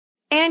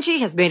Angie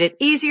has made it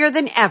easier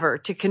than ever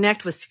to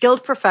connect with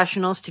skilled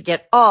professionals to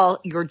get all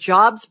your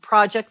jobs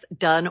projects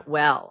done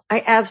well.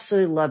 I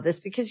absolutely love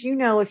this because,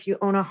 if you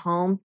own a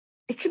home,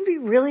 it can be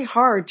really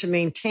hard to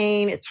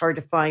maintain. It's hard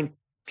to find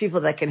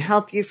people that can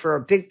help you for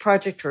a big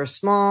project or a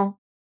small.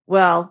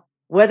 Well,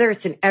 whether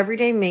it's in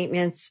everyday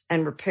maintenance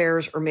and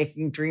repairs or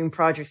making dream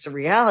projects a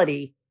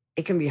reality,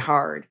 it can be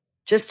hard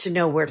just to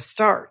know where to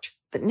start.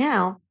 But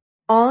now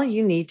all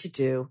you need to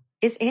do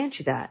is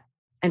Angie that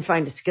and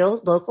find a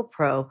skilled local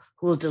pro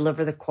who will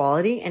deliver the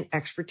quality and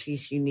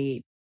expertise you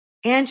need.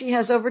 Angie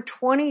has over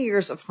 20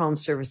 years of home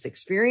service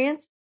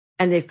experience,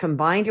 and they've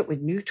combined it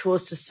with new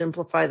tools to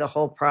simplify the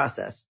whole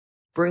process.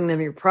 Bring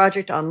them your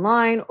project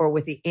online or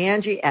with the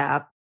Angie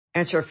app,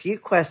 answer a few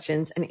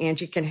questions, and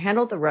Angie can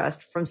handle the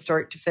rest from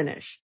start to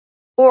finish.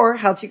 Or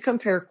help you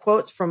compare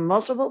quotes from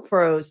multiple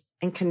pros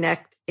and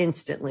connect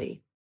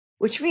instantly,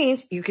 which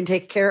means you can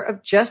take care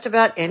of just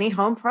about any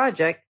home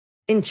project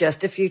in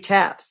just a few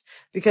taps.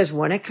 Because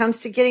when it comes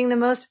to getting the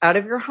most out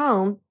of your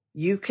home,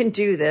 you can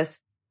do this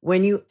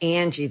when you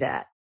Angie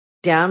that.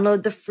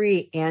 Download the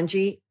free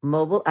Angie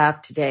mobile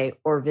app today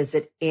or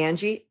visit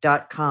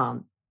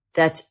Angie.com.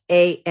 That's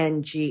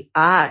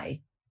ANGI.com.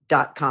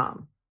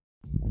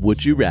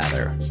 Would you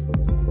rather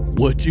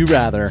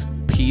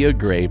pee a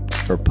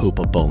grape or poop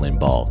a bowling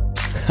ball?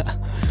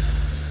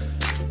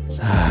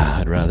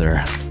 I'd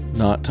rather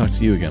not talk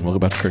to you again. Welcome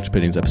back to Correct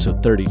Opinions,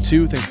 episode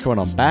 32. Thanks for coming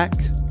on back.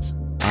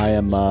 I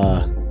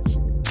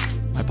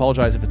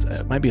apologize if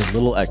it might be a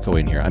little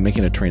echoing here. I'm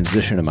making a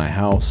transition in my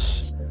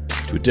house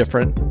to a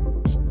different.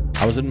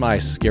 I was in my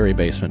scary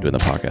basement doing the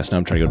podcast. Now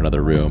I'm trying to go to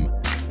another room,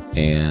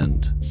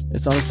 and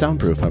it's not as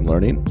soundproof. I'm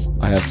learning.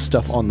 I have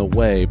stuff on the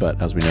way,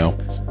 but as we know,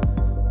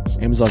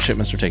 Amazon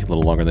shipments are taking a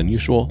little longer than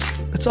usual.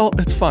 It's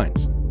fine.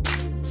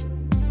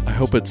 I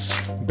hope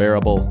it's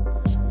bearable.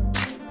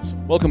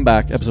 Welcome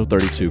back, episode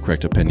 32,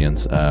 Correct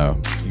Opinions.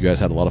 You guys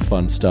had a lot of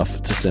fun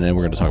stuff to send in.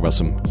 We're going to talk about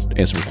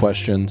answer some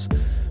questions,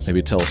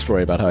 maybe tell a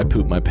story about how I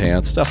pooped my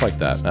pants, stuff like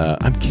that.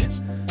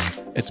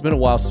 It's been a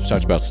while since we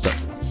talked about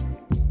stuff.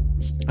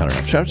 I don't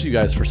know. Shout out to you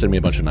guys for sending me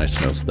a bunch of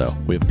nice notes, though.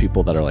 We have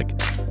people that are like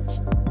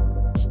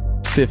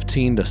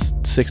 15 to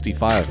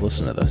 65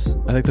 listen to this.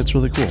 I think that's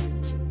really cool.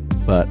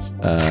 But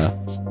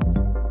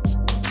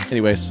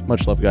anyways,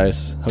 much love,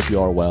 guys. Hope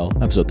you are well.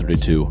 Episode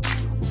 32.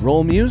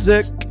 Roll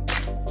music.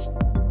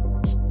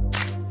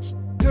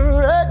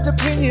 Correct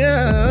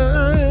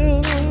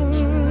opinions.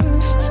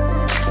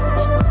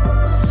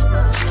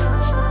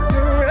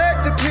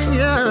 Correct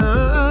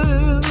opinions.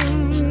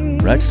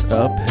 Correct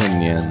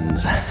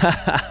opinions.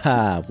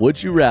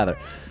 Would you rather?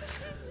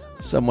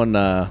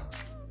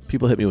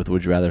 People hit me with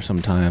would you rather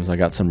sometimes. I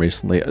got some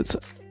recently. Is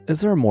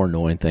there a more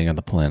annoying thing on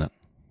the planet?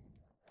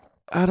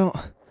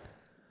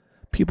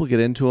 People get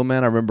into them,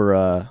 man. I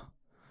remember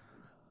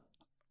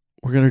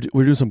we're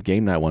doing some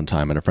game night one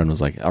time, and a friend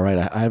was like, all right,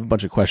 I have a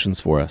bunch of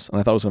questions for us. And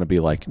I thought it was going to be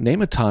like, name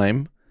a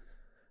time,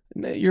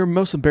 your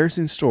most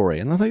embarrassing story.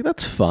 And I was like,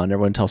 that's fun.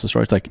 Everyone tells a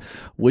story. It's like,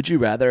 would you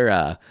rather,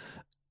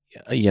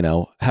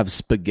 have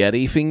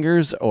spaghetti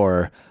fingers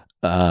or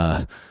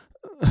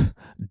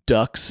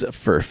ducks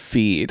for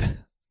feed?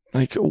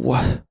 Like,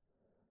 what?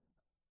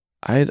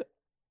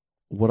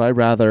 Would I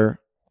rather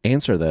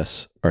answer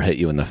this or hit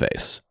you in the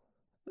face?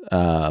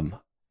 How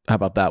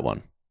about that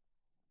one?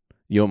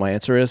 You know what my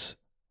answer is?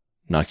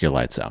 Knock your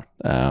lights out.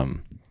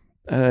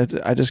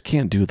 I just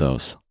can't do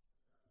those.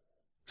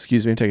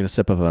 Excuse me, I'm taking a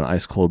sip of an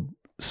ice cold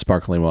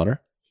sparkling water.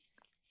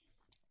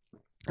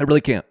 I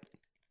really can't.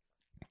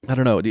 I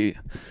don't know.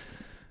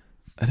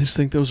 I just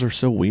think those are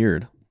so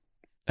weird.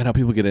 And how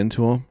people get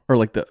into them. Or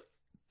like the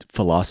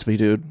philosophy,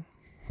 dude.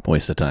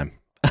 Waste of time.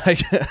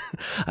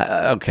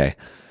 Okay.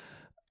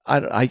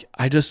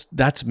 I just,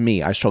 that's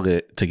me. I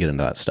struggle to get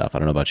into that stuff. I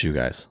don't know about you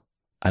guys.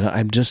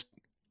 I'm just,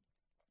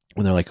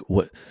 when they're like,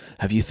 what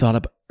have you thought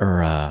about,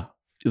 or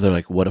they're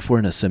like, what if we're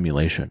in a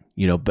simulation?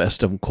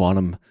 Best of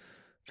quantum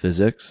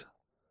physics.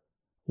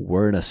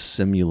 We're in a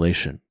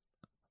simulation.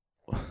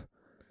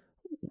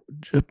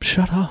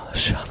 Shut up.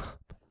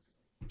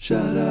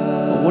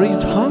 What are you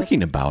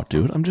talking about,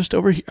 dude? I'm just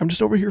over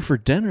here for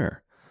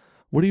dinner.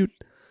 What are you?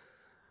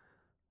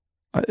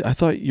 I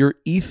thought you're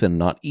Ethan,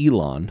 not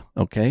Elon.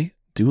 Okay,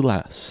 do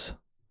less.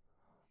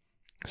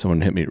 Someone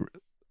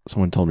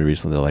told me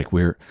recently, they're like,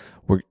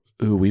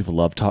 we've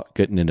loved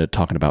getting into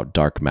talking about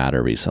dark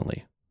matter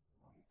recently.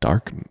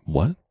 Dark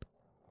what?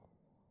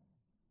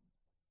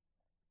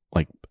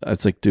 Like,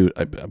 it's like, dude,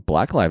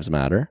 Black Lives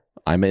Matter.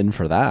 I'm in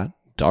for that.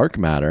 Dark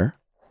matter.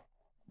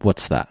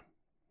 What's that?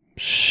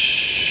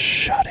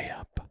 Shut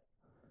up.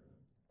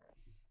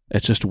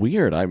 It's just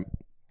weird.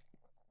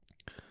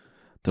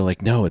 They're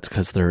like, no, it's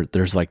because they're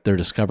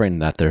discovering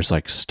that there's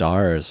like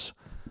stars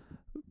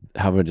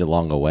having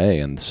along away,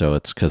 and so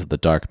it's because of the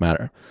dark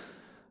matter.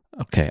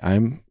 Okay, I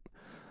don't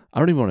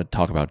even want to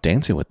talk about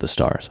Dancing with the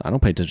Stars. I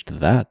don't pay attention to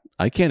that.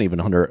 I can't even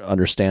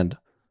understand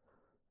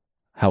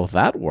how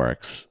that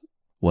works.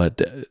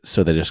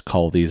 So they just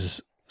call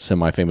these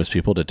semi-famous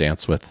people to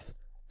dance with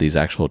these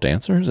actual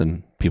dancers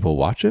and people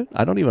watch it?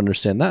 I don't even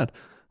understand that.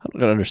 I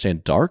don't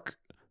understand dark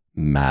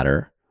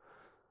matter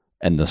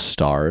and the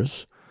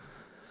stars.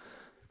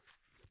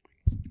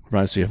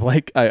 Reminds me of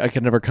like, I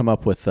could never come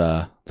up with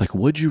like,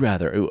 would you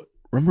rather?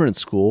 Remember in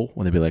school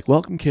when they'd be like,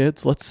 welcome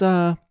kids, let's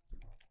tell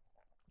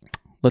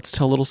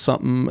a little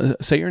something,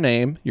 say your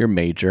name, your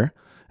major,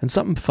 and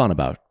something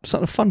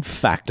a fun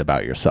fact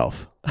about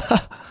yourself.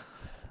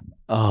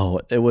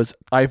 Oh,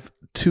 I've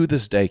to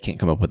this day can't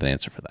come up with an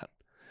answer for that.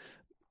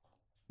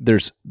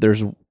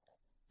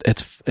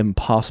 It's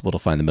impossible to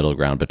find the middle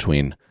ground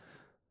between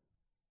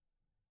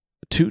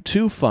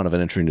too fun of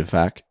an interesting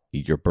fact,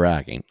 you're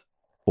bragging,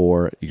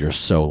 or you're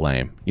so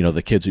lame. You know,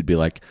 the kids who'd be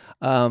like,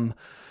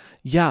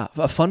 yeah,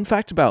 a fun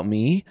fact about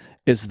me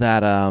is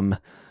that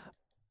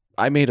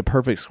I made a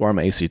perfect score on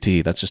my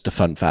ACT. That's just a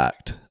fun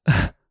fact.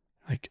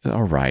 Like,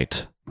 all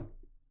right,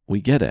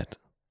 we get it.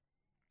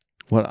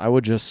 What I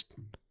would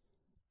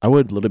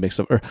literally make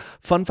stuff. Or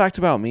fun fact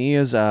about me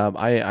is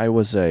I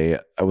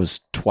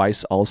was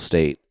twice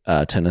all-state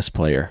tennis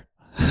player.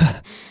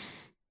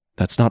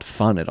 That's not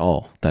fun at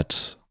all.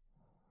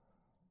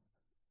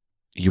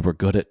 You were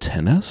good at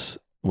tennis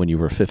when you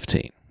were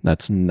 15.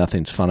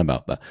 Nothing's fun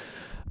about that.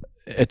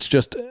 It's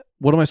just,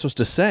 what am I supposed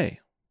to say?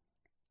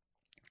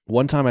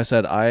 One time I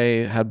said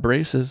I had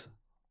braces.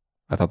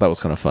 I thought that was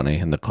kind of funny,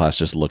 and the class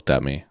just looked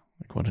at me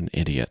like, what an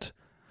idiot.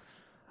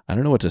 I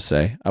don't know what to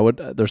say.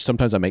 There's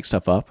sometimes I make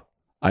stuff up.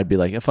 I'd be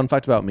like, a fun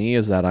fact about me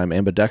is that I'm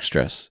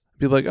ambidextrous.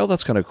 People are like, oh,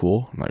 that's kind of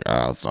cool. I'm like,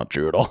 that's not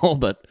true at all.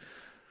 But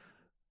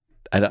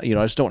I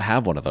just don't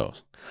have one of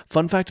those.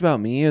 Fun fact about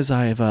me is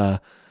I've run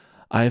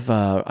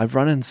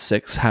in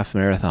 6 half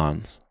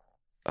marathons.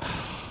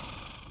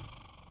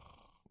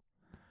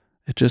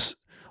 It just,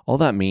 all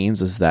that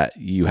means is that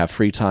you have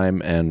free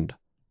time and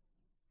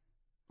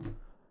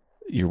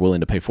you're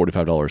willing to pay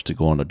 $45 to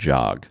go on a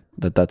jog.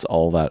 That's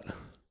all it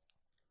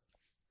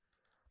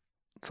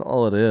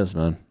is,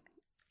 man.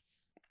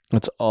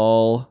 That's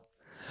all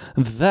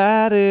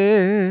that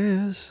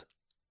is.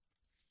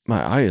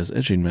 My eye is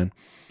itching, man.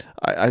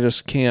 I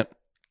just can't.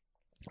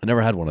 I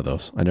never had one of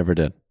those. I never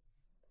did.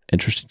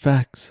 Interesting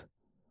facts.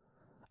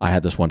 I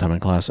had this one time in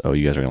class. Oh,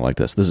 you guys are going to like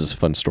this. This is a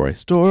fun story.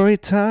 Story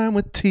time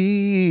with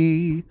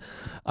T.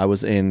 I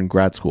was in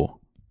grad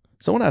school.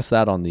 Someone asked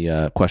that on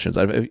the questions.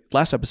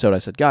 Last episode, I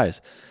said,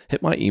 guys,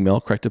 hit my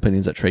email,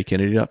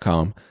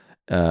 correctopinions@TreyKennedy.com.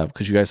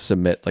 Because you guys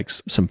submit like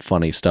some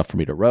funny stuff for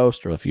me to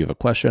roast, or if you have a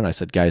question, I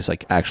said, guys,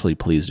 like actually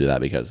please do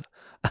that, because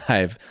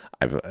I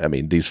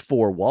mean, these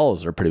 4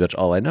 walls are pretty much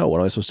all I know. What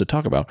am I supposed to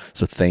talk about?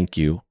 So thank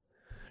you.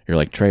 You're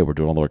like, Trey, we're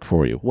doing all the work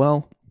for you.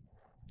 Well,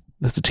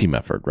 that's a team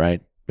effort,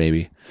 right?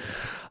 Maybe.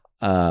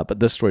 But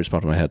this story just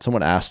popped in my head.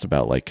 Someone asked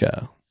about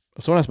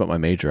my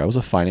major. I was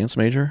a finance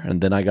major,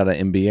 and then I got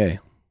an MBA,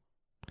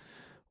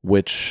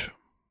 which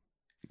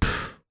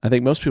I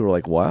think most people are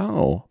like,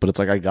 wow. But it's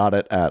like I got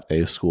it at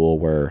a school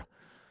where,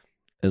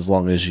 as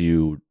long as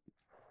you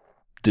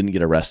didn't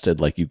get arrested,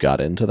 like you got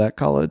into that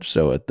college.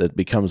 So it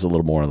becomes a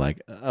little more like,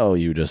 oh,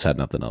 you just had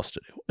nothing else to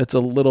do. It's a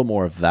little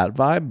more of that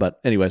vibe. But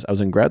anyways, I was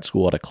in grad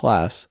school at a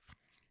class,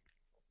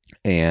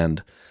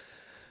 and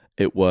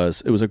it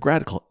was a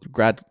grad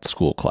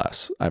school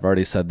class. I've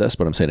already said this,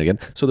 but I'm saying it again.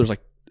 So there's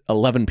like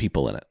 11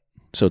 people in it.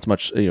 So it's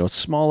much,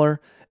 smaller,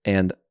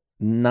 and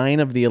 9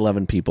 of the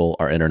 11 people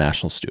are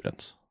international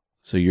students.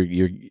 So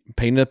you're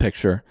painting a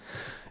picture,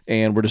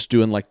 and we're just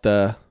doing like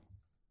the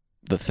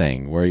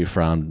thing, where are you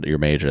from, your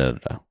major.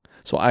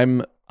 So I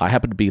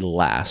happen to be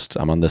last.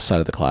 I'm on this side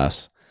of the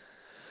class,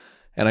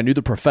 and I knew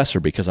the professor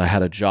because I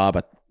had a job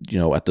at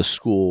the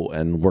school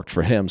and worked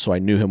for him. So I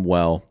knew him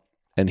well,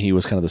 and he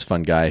was kind of this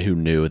fun guy who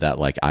knew that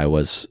like I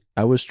was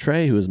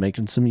Trey, who was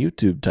making some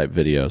YouTube type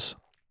videos.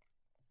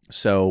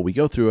 So we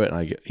go through it,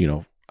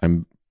 and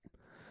I'm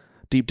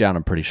deep down,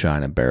 I'm pretty shy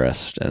and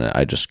embarrassed, and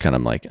I just kind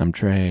of like, I'm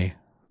Trey,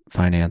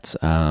 finance,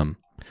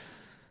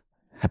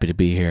 happy to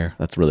be here.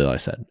 That's really all I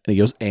said. And he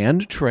goes,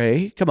 and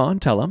Trey, come on,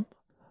 tell him.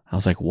 I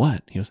was like,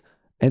 what? He goes,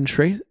 and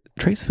Trey's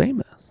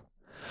famous.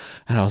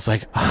 And I was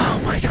like,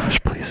 oh my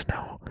gosh, please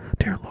no.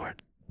 Dear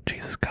Lord,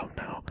 Jesus, come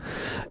now.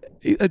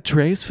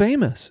 Trey's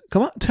famous.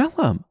 Come on, tell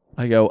him.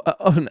 I go,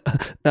 oh,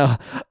 no,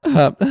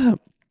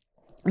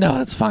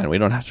 that's fine. We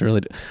don't have to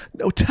really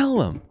no,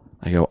 tell him.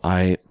 I go,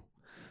 I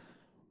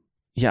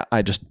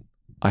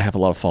have a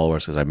lot of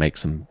followers because I make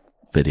some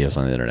videos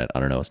on the internet. I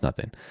don't know, it's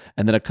nothing.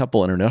 And then a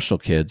couple international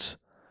kids,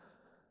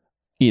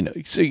 some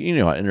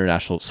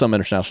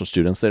international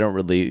students,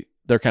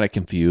 they're kind of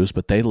confused,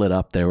 but they lit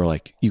up. They were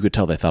like, you could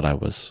tell they thought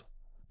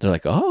they're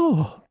like,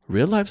 oh,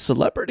 real life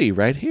celebrity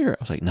right here.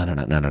 I was like, no,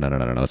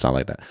 it's not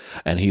like that.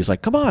 And he's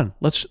like, come on,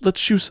 let's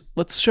show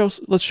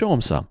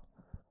him some.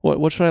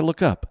 What should I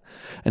look up?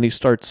 And he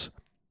starts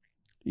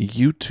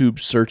YouTube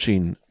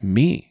searching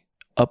me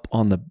up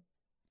on the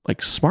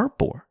like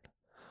smartboard.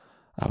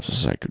 I was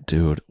just like,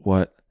 dude,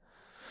 what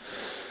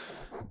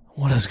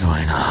is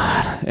going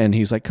on? And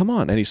he's like, come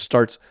on. And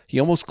he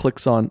almost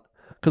clicks on,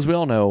 because we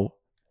all know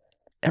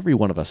every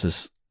one of us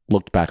has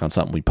looked back on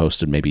something we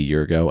posted maybe a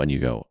year ago, and you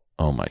go,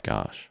 oh my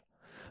gosh.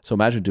 So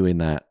imagine doing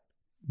that,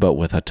 but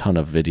with a ton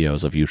of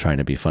videos of you trying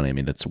to be funny. I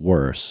mean, it's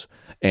worse.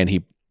 And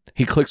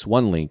he clicks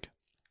one link,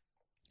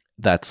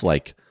 that's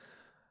like,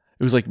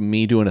 it was like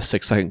me doing a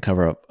 6-second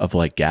cover of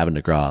like Gavin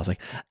DeGraw. I was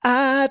like,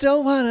 I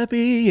don't want to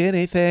be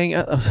anything.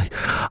 I was like,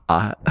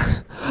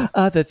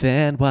 other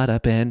than what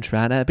I've been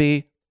trying to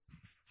be.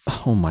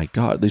 Oh my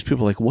God. These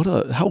people are like,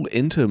 how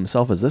into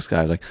himself is this guy?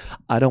 I was like,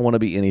 I don't want to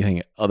be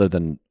anything other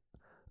than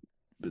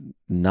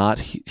not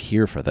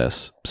here for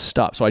this.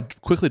 Stop. So I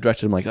quickly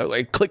directed him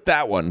like click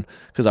that one,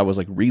 because I was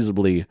like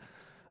reasonably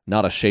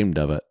not ashamed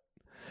of it.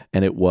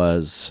 And it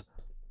was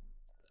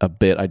a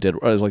bit I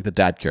was like the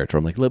dad character.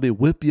 I'm like, let me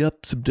whip you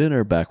up some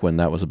dinner, back when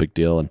that was a big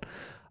deal. And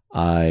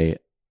I,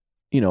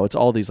 it's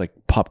all these like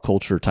pop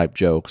culture type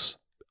jokes,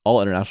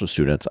 all international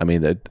students. I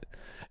mean,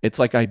 it's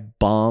like I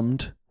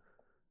bombed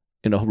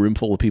in a room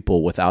full of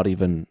people without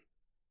even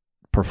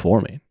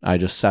performing. I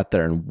just sat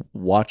there and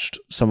watched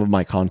some of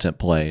my content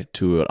play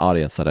to an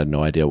audience that had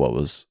no idea what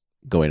was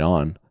going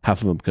on.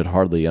 Half of them could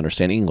hardly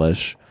understand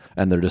English,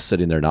 and they're just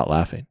sitting there not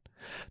laughing.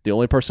 The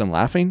only person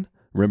laughing,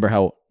 remember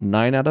how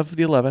 9 out of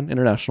the 11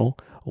 international,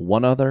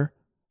 one other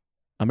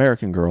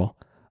American girl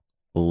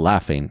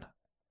laughing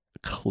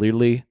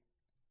clearly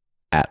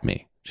at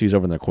me. She's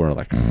over in the corner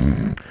like,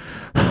 oh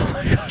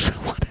my gosh,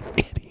 what an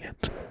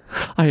idiot.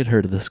 I had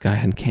heard of this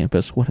guy on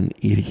campus. What an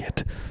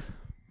idiot.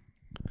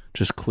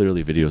 Just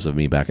clearly videos of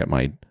me back at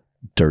my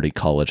dirty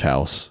college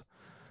house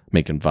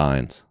making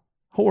vines.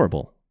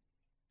 Horrible.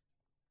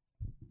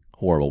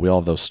 We all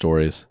have those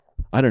stories.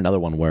 I had another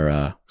one where,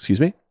 a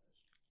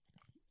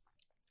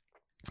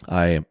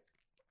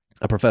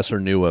professor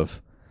knew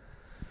of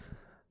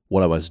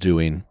what I was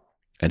doing,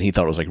 and he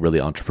thought it was like really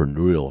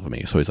entrepreneurial of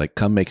me. So he's like,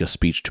 come make a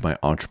speech to my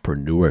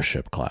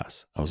entrepreneurship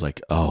class. I was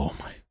like, oh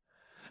my.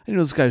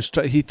 This guy,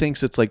 he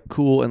thinks it's like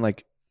cool, and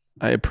like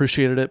I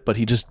appreciated it, but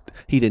he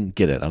didn't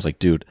get it. I was like,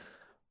 dude,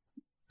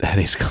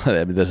 these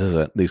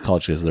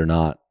college kids, they don't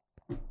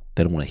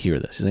want to hear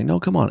this. He's like, no,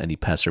 come on. And he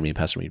pestered me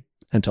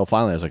until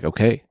finally I was like,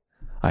 okay,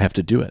 I have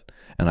to do it.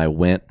 And I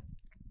went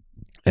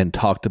and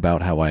talked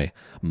about how I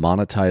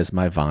monetized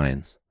my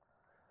vines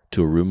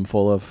to a room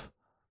full of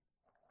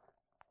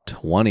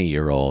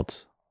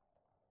 20-year-olds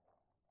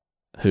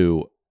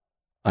who,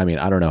 I mean,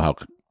 I don't know how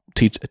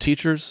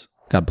teachers,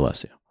 God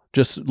bless you.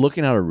 Just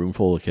looking at a room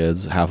full of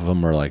kids, half of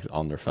them are like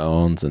on their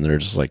phones, and they're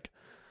just like,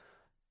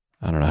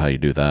 I don't know how you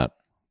do that.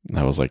 And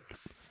I was like,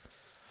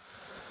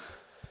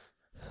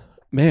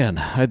 man,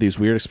 I had these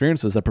weird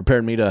experiences that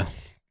prepared me to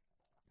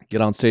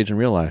get on stage in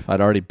real life. I'd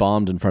already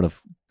bombed in front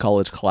of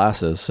college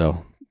classes,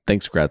 so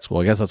thanks, grad school.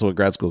 I guess that's what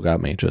grad school got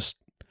me, just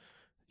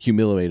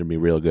humiliated me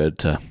real good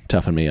to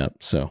toughen me up.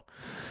 So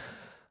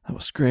that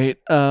was great.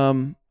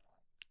 Now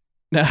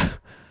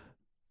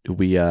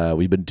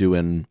we've been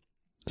doing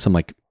some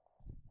like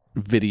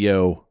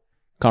video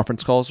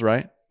conference calls,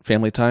 right?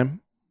 Family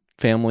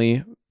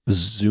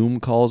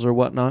Zoom calls or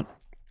whatnot.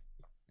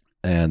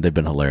 And they've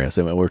been hilarious.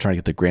 And we're trying to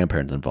get the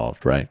grandparents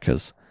involved, right?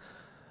 Because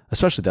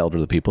especially the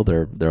elderly people,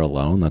 they're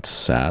alone. That's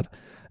sad.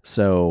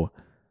 So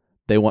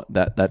they want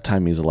that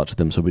time means a lot to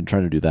them. So we've been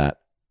trying to do that.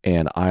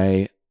 And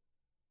I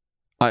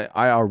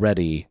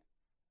already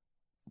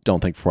don't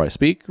think before I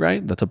speak,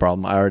 right? That's a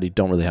problem. I already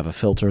don't really have a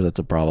filter. That's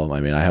a problem. I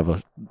mean, I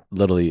have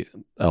literally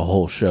a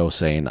whole show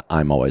saying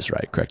I'm always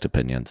right, correct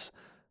opinions.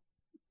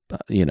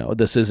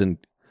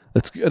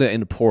 It's going to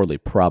end poorly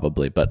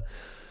probably, but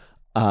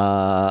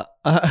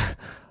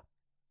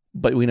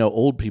we know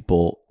old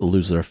people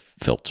lose their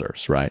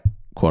filters, right?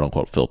 Quote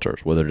unquote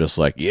filters, where they're just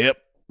like, yep,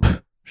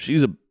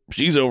 she's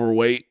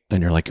overweight.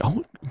 And you're like,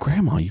 oh,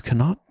 grandma, you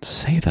cannot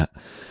say that.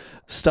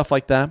 Stuff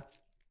like that.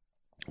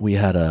 We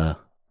had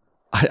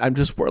I'm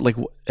just like,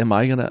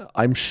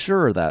 I'm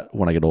sure that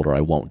when I get older,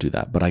 I won't do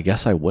that, but I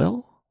guess I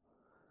will.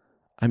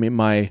 I mean,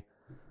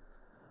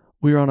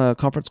 we were on a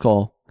conference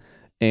call,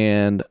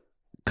 and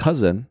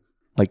cousin,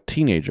 like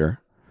teenager,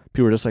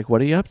 people were just like,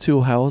 what are you up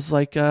to? How's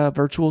like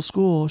virtual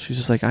school? She's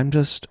just like, I'm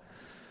just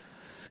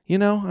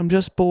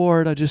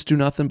bored. I just do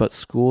nothing but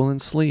school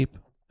and sleep.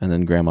 And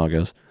then grandma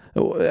goes,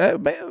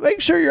 make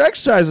sure you're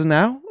exercising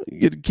now.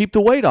 You keep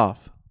the weight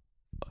off.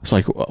 It's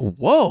like,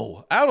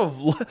 whoa,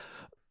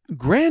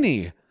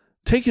 Granny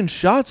taking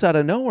shots out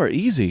of nowhere.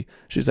 Easy.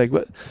 She's like,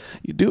 what?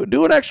 You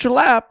do an extra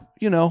lap.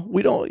 We don't,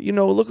 looking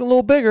a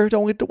little bigger.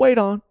 Don't get the weight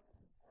on.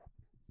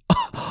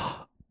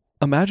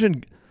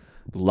 Imagine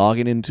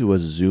logging into a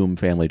Zoom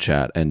family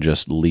chat and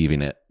just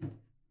leaving it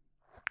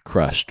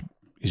crushed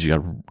because you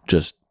got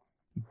just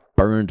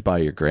burned by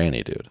your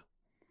granny, dude.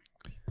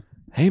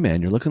 Hey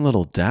man, you're looking a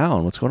little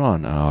down. What's going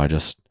on? Oh,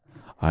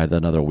 I had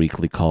another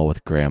weekly call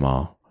with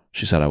grandma.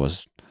 She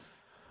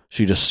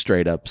just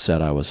straight up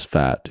said I was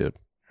fat, dude.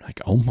 Like,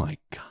 oh my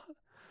God.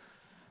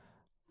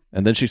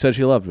 And then she said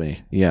she loved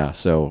me. Yeah.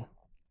 So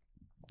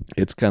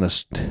it's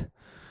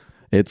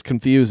it's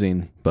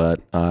confusing,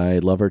 but I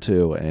love her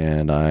too.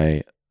 And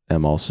I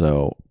am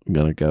also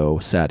going to go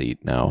sad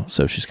eat now.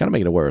 So she's kind of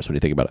making it worse when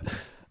you think about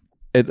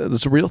it.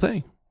 It's a real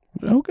thing.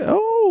 Okay.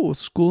 Oh,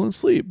 school and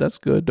sleep. That's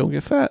good. Don't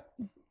get fat.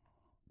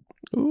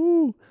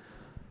 Ooh.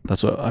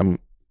 That's what I'm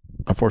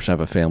fortunate to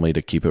have a family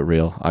to keep it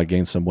real. I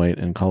gained some weight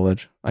in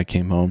college. I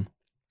came home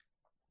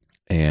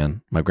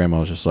and my grandma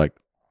was just like,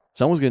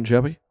 someone's getting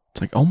chubby.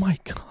 It's like, oh my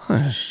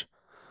gosh.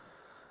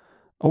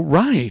 All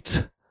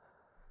right.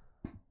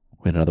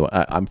 Wait, another one.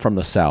 I'm from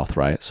the South,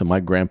 right? So my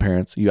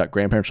grandparents, you got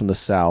grandparents from the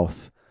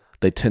South.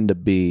 They tend to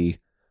be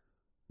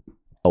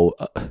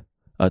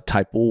a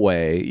type of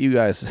way. You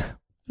guys,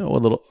 a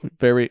little,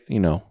 very, you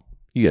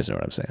guys know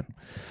what I'm saying.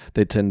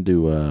 They tend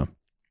to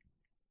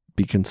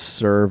be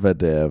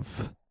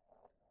conservative.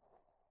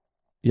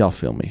 Y'all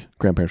feel me.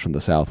 Grandparents from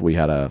the South, we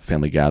had a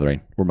family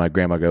gathering where my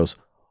grandma goes,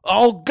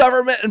 all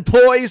government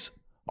employees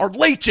are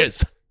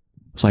leeches.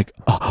 It's like,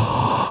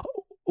 oh,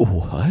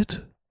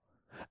 what?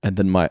 And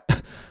then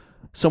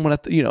someone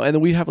at the, and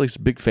then we have like this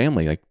big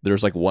family. Like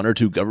there's like one or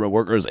two government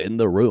workers in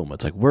the room.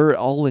 It's like, we're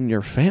all in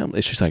your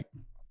family. She's like,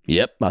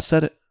 yep, I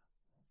said it.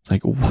 It's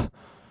like, what?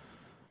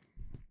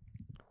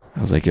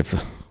 I was like,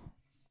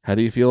 how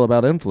do you feel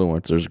about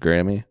influencers,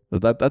 Grammy?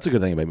 That's a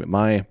good thing about me.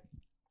 My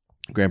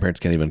grandparents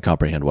can't even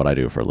comprehend what I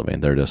do for a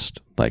living. They're just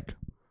like,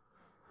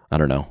 I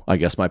don't know. I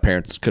guess my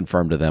parents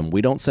confirmed to them,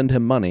 we don't send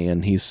him money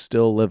and he's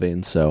still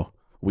living. So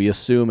we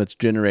assume it's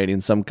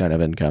generating some kind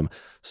of income.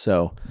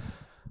 So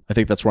I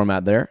think that's where I'm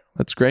at there.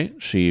 That's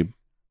great.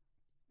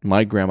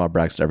 My grandma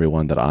brags to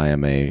everyone that I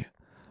am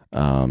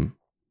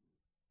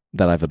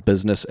that I have a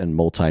business in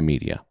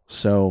multimedia.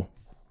 So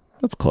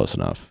that's close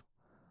enough.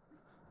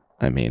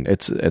 I mean,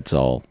 it's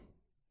all,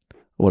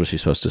 what is she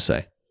supposed to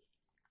say?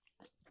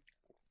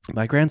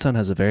 My grandson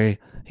has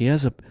he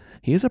has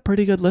a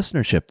pretty good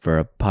listenership for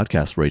a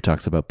podcast where he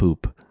talks about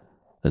poop.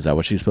 Is that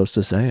what she's supposed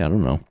to say? I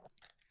don't know.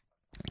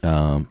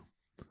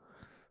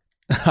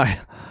 I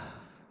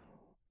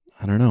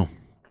don't know.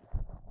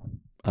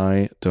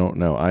 I don't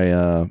know.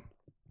 I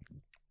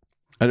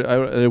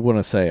want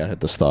to say I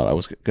had this thought. I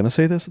was going to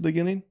say this at the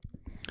beginning.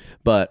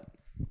 But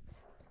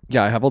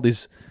yeah, I have all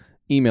these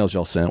emails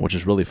y'all sent, which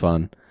is really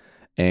fun.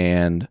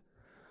 And I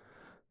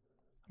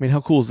mean,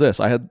 how cool is this?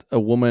 I had a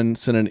woman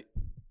send an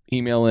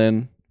email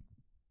in,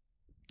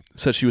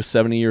 said she was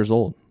 70 years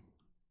old.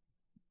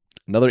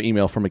 Another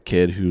email from a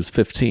kid who's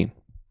 15.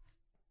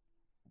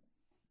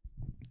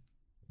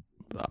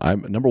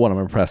 I'm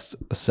impressed.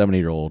 A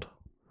 70-year-old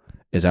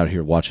is out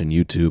here watching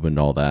YouTube and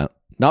all that.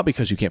 Not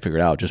because you can't figure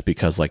it out, just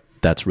because like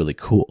that's really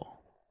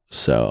cool.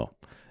 So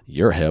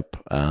you're hip.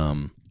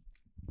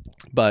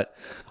 But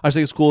I just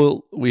think it's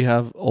cool. We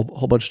have a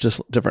whole bunch of just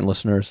different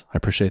listeners. I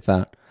appreciate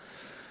that.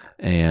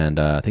 And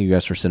thank you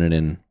guys for sending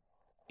in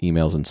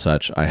emails and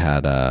such. I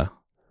had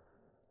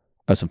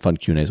some fun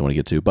Q&As I want to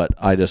get to. But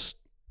I just,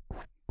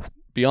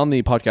 beyond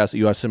the podcast,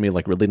 you guys send me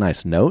like really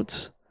nice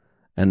notes.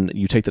 And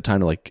you take the time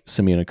to like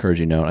send me an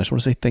encouraging note. I just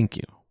want to say thank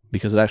you,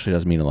 because it actually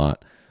does mean a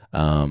lot.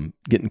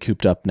 Getting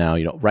cooped up now,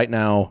 right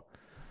now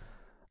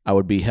I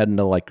would be heading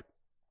to like,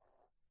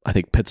 I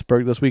think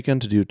Pittsburgh this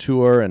weekend to do a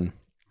tour, and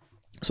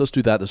so let's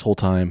do that this whole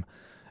time.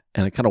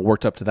 And it kind of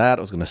worked up to that.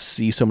 I was going to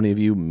see so many of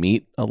you,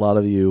 meet a lot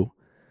of you,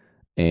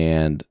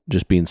 and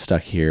just being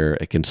stuck here,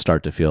 it can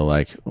start to feel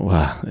like,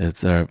 wow, is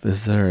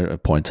there a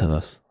point to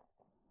this?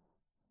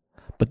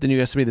 But then you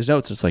guys send me these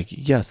notes. It's like,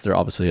 yes, there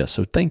obviously is.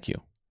 So thank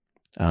you.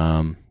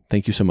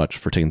 Thank you so much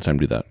for taking the time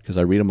to do that, because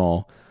I read them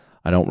all.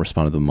 I don't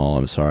respond to them all.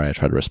 I'm sorry. I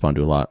try to respond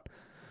to a lot.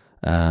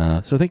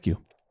 So thank you.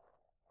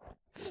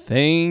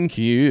 Thank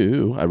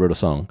you. I wrote a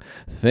song.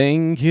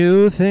 Thank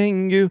you.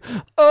 Thank you.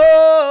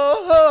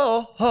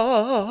 Oh.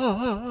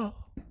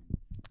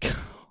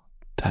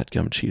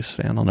 Dadgum Chiefs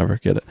fan. I'll never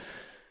get it.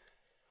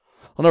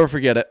 I'll never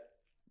forget it.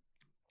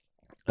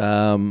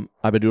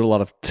 I've been doing a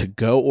lot of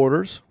to-go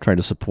orders, trying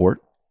to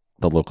support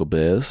the local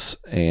biz,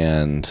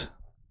 and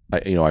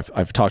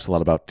I've talked a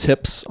lot about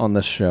tips on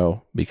this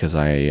show because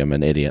I am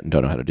an idiot and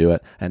don't know how to do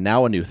it. And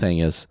now a new thing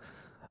is,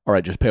 all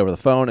right, just pay over the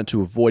phone, and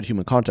to avoid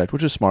human contact,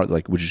 which is smart.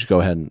 Like, would you just go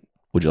ahead and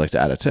would you like to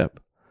add a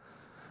tip?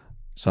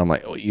 So I'm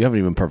like, oh, you haven't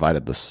even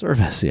provided the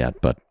service yet,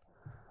 but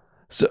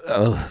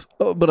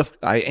if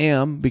I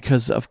am,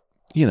 because of,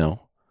 dude,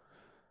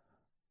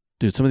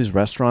 some of these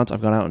restaurants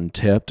I've gone out and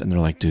tipped, and they're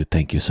like, dude,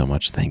 thank you so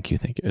much. Thank you.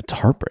 It's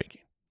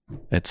heartbreaking.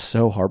 It's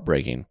so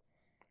heartbreaking,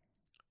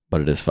 but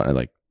it is fun.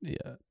 Like,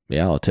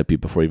 yeah, I'll tip you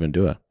before you even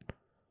do it.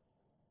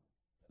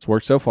 It's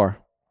worked so far,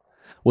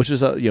 which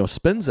is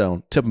Spin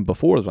Zone tipping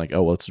before. It's like,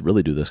 oh, well, let's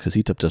really do this because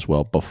he tipped us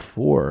well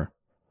before.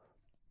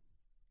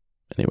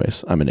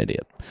 Anyways, I'm an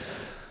idiot.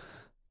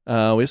 We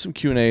have some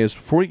Q&As.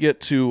 Before we get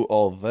to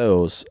all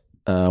those,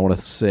 I want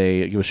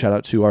to give a shout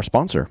out to our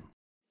sponsor.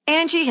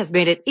 Angie has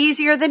made it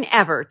easier than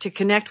ever to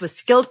connect with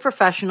skilled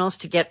professionals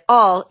to get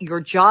all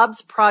your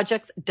jobs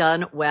projects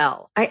done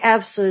well. I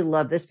absolutely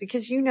love this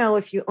because,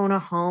 if you own a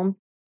home,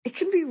 it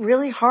can be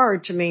really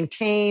hard to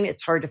maintain.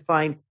 It's hard to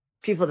find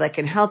people that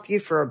can help you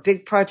for a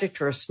big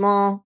project or a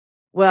small.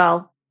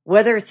 Well,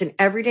 whether it's in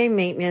everyday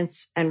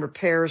maintenance and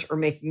repairs or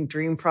making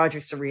dream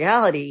projects a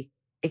reality,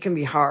 it can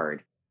be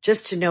hard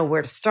just to know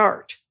where to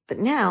start. But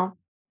now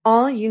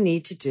all you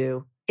need to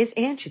do is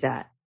Angie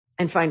that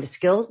and find a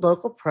skilled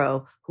local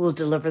pro who will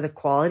deliver the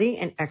quality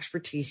and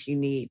expertise you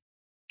need.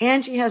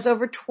 Angie has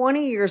over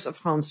 20 years of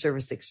home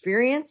service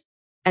experience,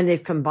 and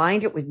they've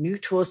combined it with new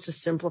tools to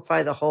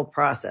simplify the whole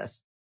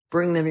process.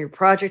 Bring them your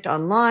project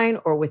online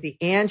or with the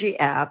Angie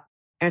app,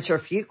 answer a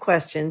few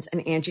questions,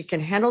 and Angie can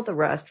handle the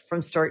rest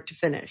from start to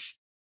finish.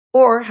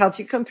 Or help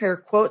you compare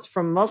quotes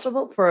from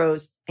multiple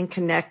pros and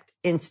connect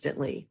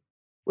instantly.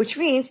 Which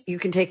means you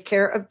can take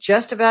care of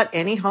just about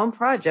any home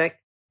project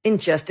in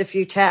just a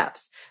few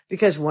taps.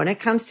 Because when it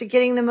comes to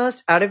getting the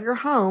most out of your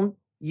home,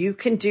 you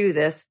can do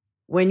this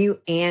when you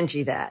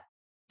Angie that.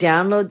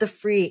 Download the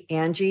free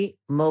Angie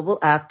mobile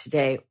app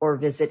today or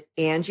visit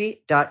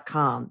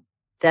Angie.com.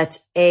 That's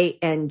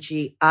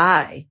ANGI.com.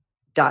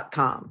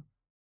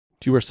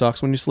 Do you wear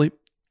socks when you sleep?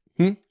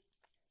 Do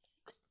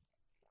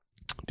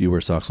you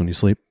wear socks when you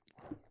sleep?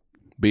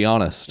 Be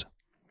honest.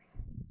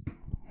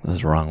 What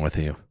is wrong with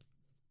you?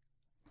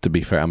 To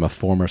be fair, I'm a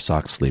former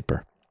sock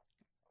sleeper.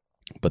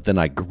 But then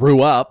I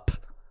grew up,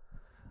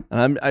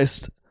 and I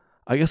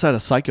guess I had a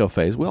psycho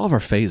phase. We all have our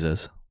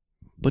phases,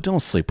 but don't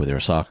sleep with your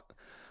sock.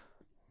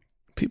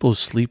 People who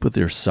sleep with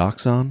their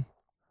socks on,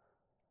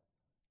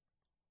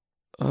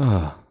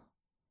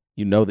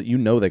 you know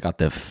they got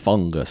the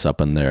fungus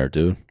up in there,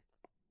 dude.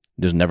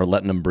 Just never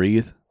letting them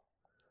breathe.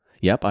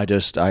 Yep,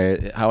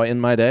 how I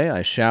end my day,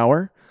 I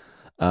shower,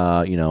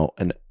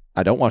 and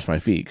I don't wash my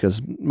feet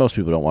because most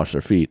people don't wash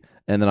their feet.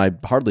 And then I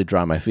hardly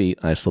dry my feet.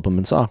 I slip them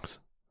in socks.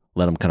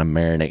 Let them kind of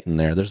marinate in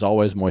there. There's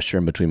always moisture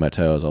in between my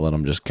toes. I let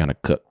them just kind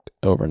of cook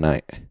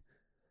overnight.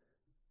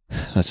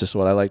 That's just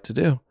what I like to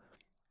do.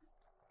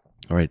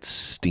 All right,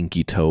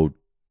 stinky toe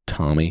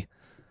Tommy.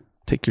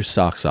 Take your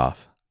socks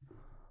off.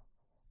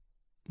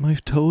 My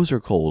toes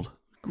are cold.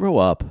 Grow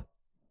up.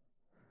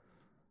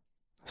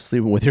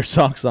 Sleeping with your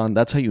socks on.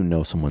 That's how you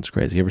know someone's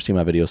crazy. You ever see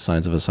my video,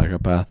 Signs of a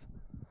Psychopath?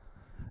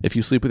 If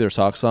you sleep with your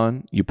socks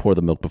on, you pour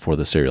the milk before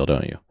the cereal,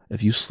 don't you?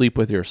 If you sleep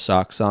with your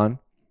socks on,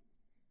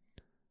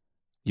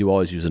 you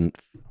always use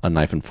a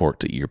knife and fork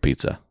to eat your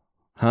pizza.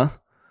 Huh?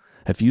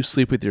 If you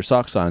sleep with your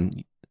socks on,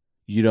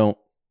 you don't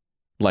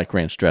like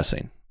ranch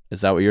dressing.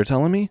 Is that what you're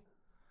telling me?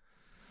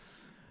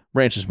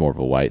 Ranch is more of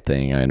a white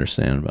thing, I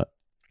understand, but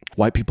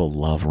white people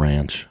love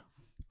ranch.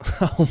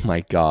 Oh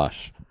my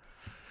gosh.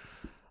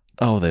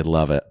 Oh, they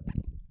love it.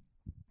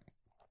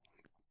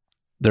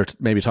 They're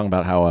maybe talking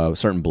about how a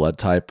certain blood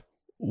type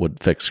would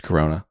fix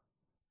corona.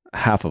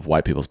 Half of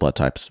white people's blood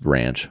type's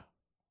ranch.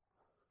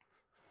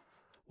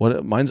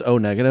 What? Mine's O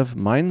negative.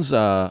 Mine's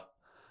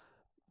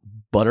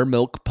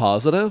buttermilk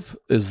positive.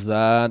 Is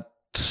that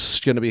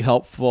going to be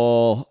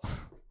helpful?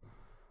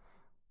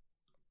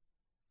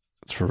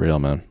 It's for real,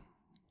 man.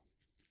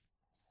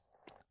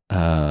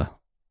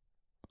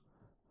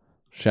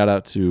 Shout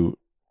out to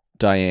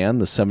Diane,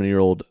 the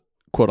 70-year-old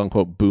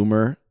quote-unquote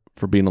boomer,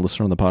 for being a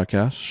listener on the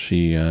podcast.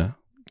 She,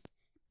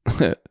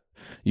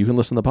 you can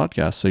listen to the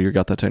podcast, so you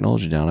got that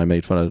technology down. I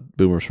made fun of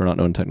boomers for not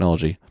knowing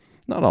technology.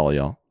 Not all of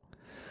y'all.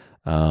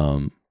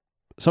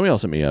 Somebody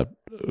else sent me a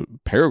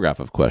paragraph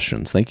of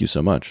questions. Thank you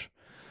so much.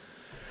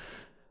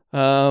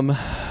 Let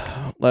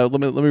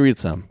me read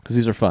some, because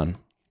these are fun.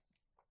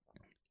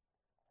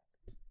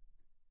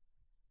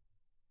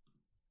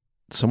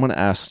 Someone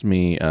asked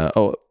me,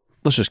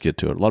 let's just get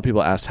to it. A lot of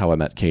people asked how I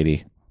met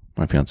Katie,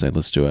 my fiance.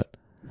 Let's do it.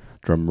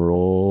 Drum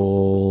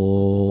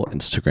roll.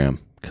 Instagram,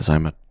 because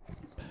I'm not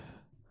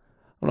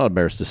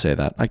embarrassed to say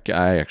that.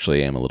 I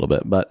actually am a little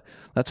bit, but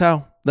that's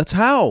how.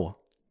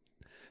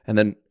 And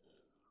then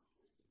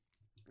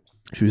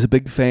she was a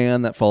big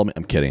fan that followed me.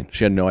 I'm kidding.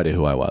 She had no idea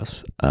who I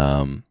was.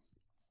 Don't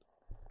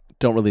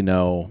really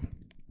know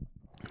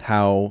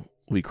how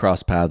we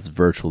crossed paths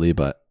virtually,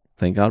 but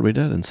thank God we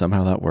did, and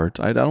somehow that worked.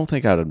 I don't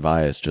think I'd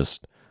advise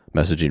just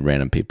messaging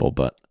random people,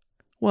 but,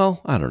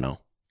 well, I don't know.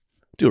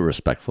 Do it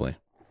respectfully.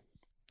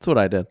 That's what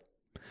I did.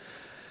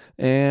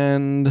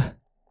 And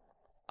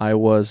I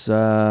was,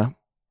 and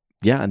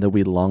then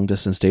we long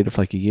distance dated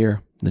for like a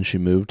year. Then she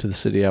moved to the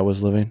city I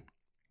was living.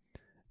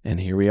 And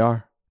here we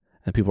are.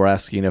 And people are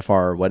asking if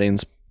our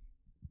wedding's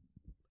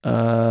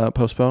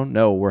postponed.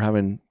 No, we're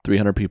having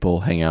 300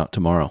 people hang out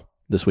tomorrow,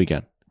 this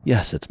weekend.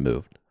 Yes, it's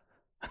moved.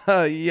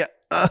 Yeah.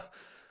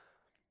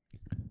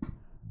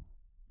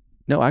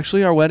 No,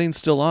 actually, our wedding's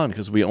still on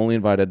because we only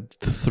invited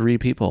 3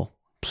 people.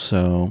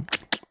 So,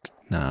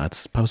 nah,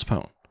 it's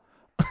postponed.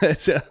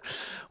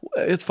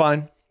 It's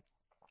fine.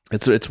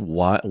 It's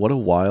what a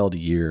wild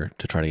year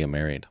to try to get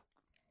married.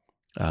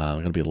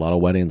 Going to be a lot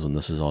of weddings when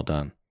this is all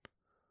done.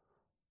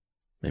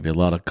 Maybe a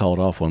lot of called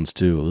off ones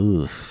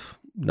too.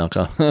 So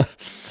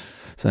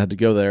I had to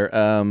go there.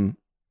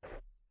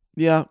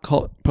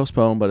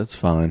 Postponed, but it's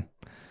fine.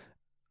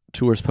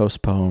 Tour's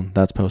postponed.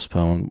 That's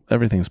postponed.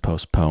 Everything's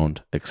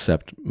postponed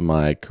except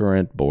my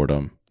current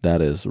boredom.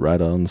 That is right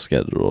on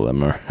schedule.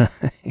 Am I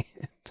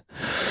right?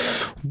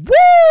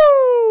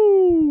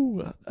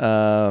 Woo!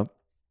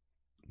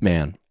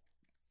 Man.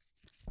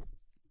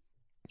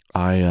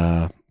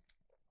 I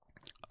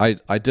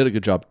did a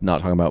good job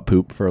not talking about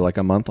poop for like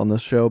a month on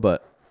this show,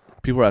 but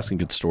people were asking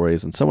good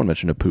stories, and someone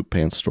mentioned a poop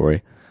pants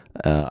story.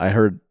 I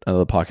heard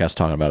another podcast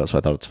talking about it, so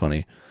I thought it's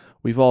funny.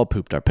 We've all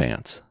pooped our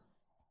pants,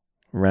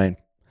 right?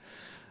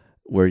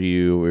 Where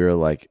we were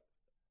like,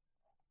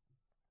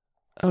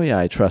 oh yeah,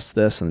 I trust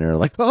this, and they're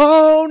like,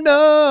 oh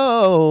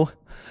no,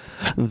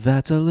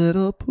 that's a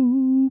little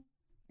poop.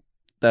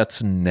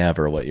 That's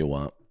never what you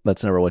want.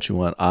 That's never what you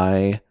want.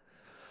 I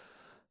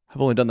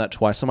have only done that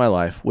twice in my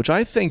life, which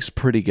I think's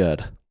pretty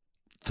good.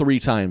 3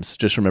 times,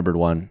 just remembered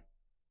one.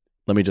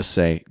 Let me just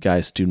say,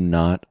 guys, do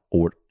not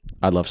order.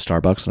 I love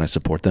Starbucks and I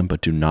support them,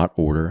 but do not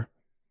order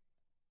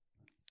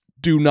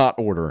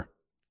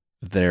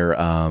their,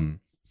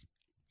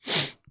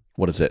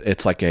 what is it?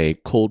 It's like a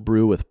cold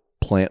brew with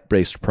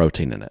plant-based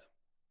protein in it.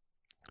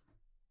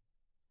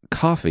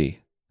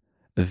 Coffee,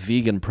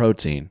 vegan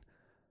protein,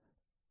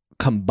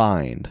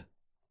 combined.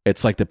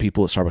 It's like the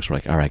people at Starbucks were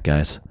like, all right,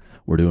 guys,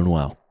 we're doing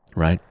well,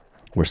 right?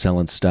 We're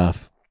selling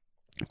stuff.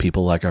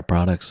 People like our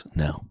products.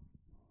 No.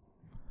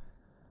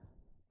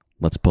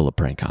 Let's pull a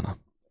prank on them.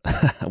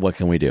 What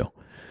can we do?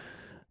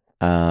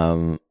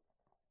 Let's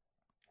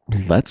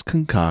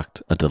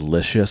concoct a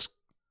delicious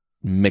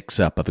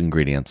mix-up of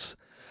ingredients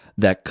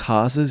that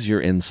causes your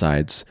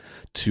insides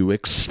to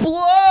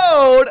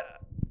explode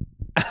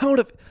out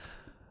of...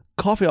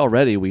 Coffee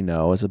already, we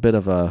know, is a bit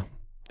of a...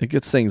 It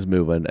gets things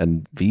moving.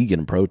 And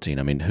vegan protein,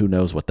 I mean, who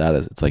knows what that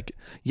is? It's like,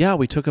 yeah,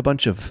 we took a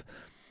bunch of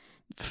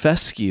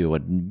fescue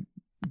and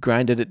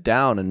grinded it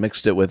down and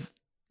mixed it with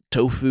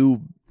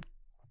tofu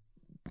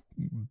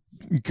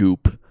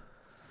goop.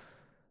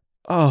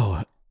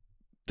 Oh,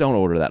 don't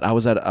order that. I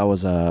was at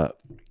the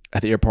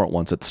airport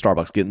once at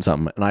Starbucks getting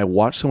something, and I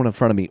watched someone in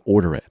front of me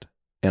order it,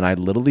 and I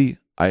literally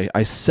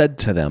I said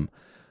to them,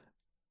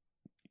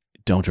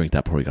 "Don't drink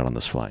that before we got on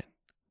this flight."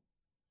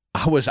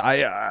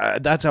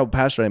 That's how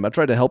passionate I am. I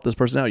tried to help this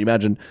person out. You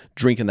imagine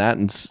drinking that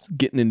and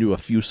getting into a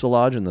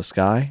fuselage in the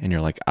sky, and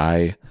you're like,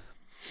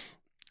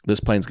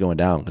 this plane's going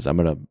down because I'm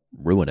gonna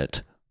ruin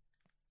it.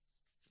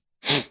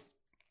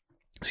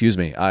 Excuse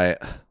me.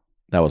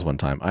 That was one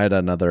time. I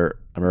remember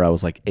I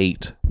was like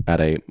 8 at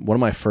one of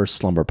my first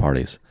slumber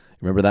parties.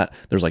 Remember that?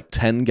 There's like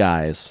 10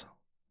 guys,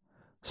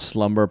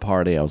 slumber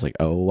party. I was like,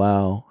 oh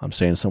wow, I'm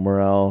staying somewhere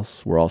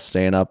else. We're all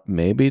staying up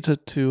maybe to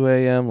 2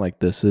 a.m. Like,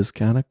 this is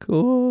kind of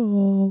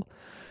cool.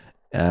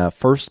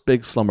 First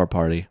big slumber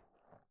party.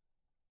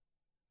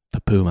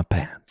 Poo my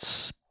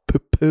pants.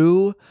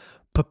 Poo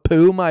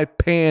my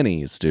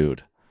panties,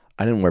 dude.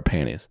 I didn't wear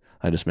panties.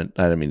 I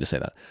didn't mean to say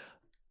that.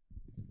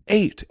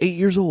 8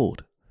 years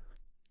old.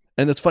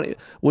 And it's funny.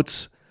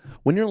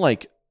 When you're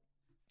like,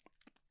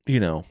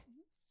 a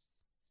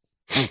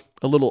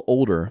little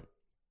older,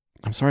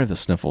 I'm sorry if the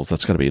sniffles,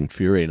 that's got to be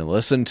infuriating to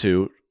listen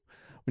to.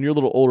 When you're a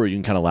little older, you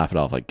can kind of laugh it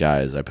off like,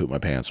 guys, I pooped my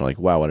pants. Or like,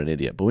 wow, what an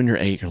idiot. But when you're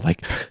 8, you're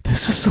like,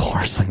 this is the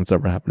worst thing that's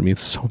ever happened to me.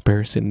 It's so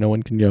embarrassing. No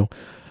one can go.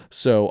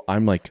 So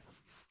I'm like,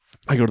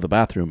 I go to the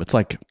bathroom. It's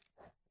like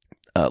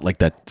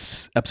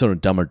that episode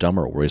of Dumb or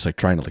Dumber where he's like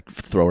trying to like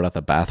throw it out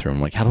the bathroom.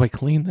 I'm like, how do I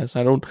clean this?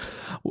 I don't,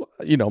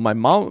 my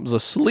mom's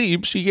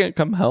asleep. She can't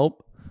come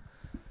help.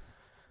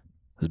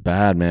 It's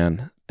bad,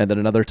 man. And then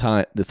another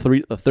time, the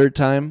third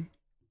time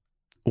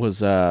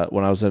was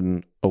when I was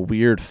in a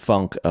weird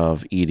funk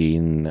of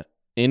eating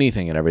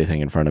anything and everything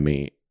in front of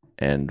me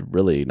and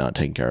really not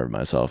taking care of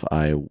myself.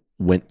 I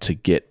went to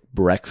get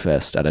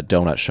breakfast at a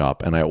donut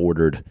shop and I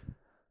ordered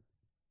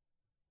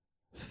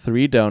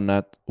 3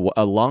 donuts,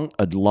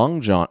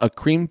 a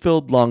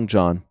cream-filled Long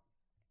John,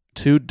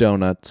 2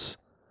 donuts,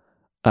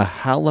 a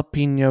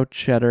jalapeno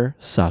cheddar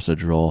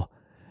sausage roll,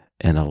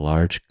 and a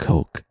large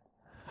Coke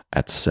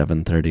at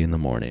 7:30 in the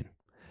morning.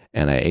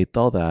 And I ate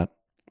all that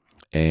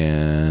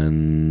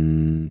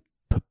and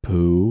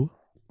poo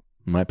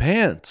my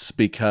pants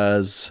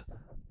because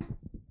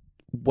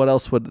what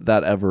else would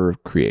that ever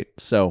create?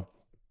 So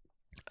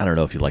I don't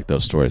know if you like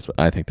those stories, but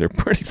I think they're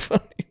pretty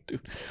funny,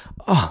 dude.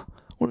 Oh,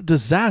 what a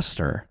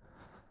disaster.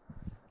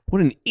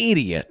 What an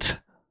idiot.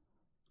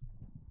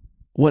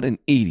 What an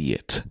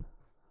idiot.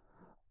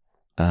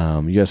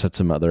 You guys had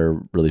some other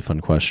really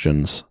fun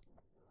questions.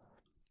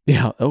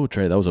 Yeah. Oh,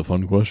 Trey, that was a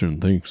fun question.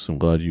 Thanks. I'm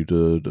glad you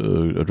did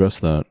address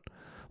that.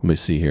 Let me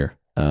see here.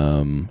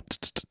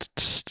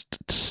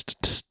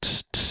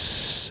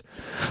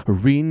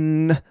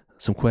 Reading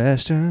some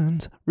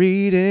questions.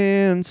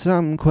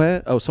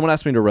 Oh, someone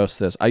asked me to roast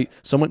this. Do you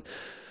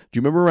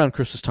remember around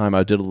Christmas time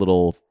I did a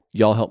little,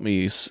 y'all help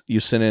me, you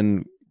sent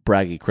in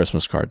braggy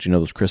Christmas cards. You know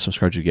those Christmas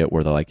cards you get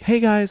where they're like,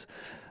 hey guys,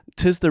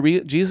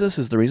 Jesus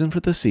is the reason for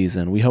the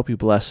season. We hope you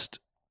blessed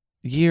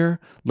year.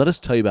 Let us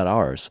tell you about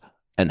ours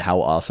and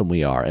how awesome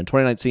we are. In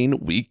 2019,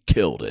 we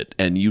killed it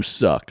and you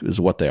suck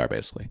is what they are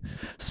basically.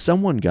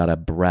 Someone got a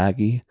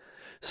braggy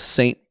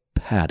St.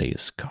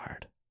 Patty's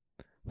card.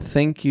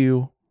 Thank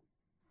you.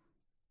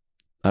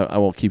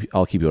 I'll keep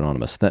you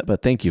anonymous,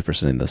 but thank you for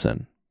sending this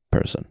in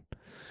person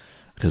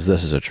because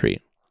this is a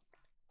treat.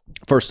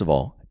 First of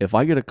all, if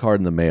I get a card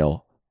in the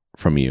mail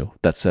from you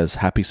that says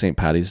Happy St.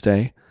 Patty's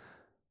Day,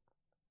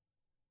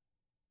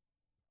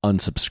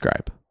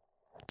 unsubscribe.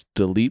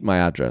 Delete my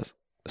address.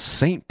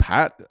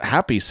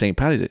 Happy St.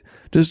 Patty's Day.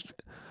 Just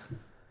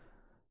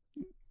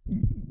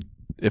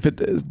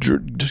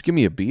give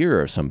me a beer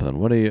or something.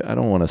 I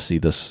don't want to see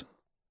this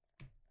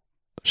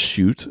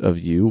shoot of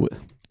you.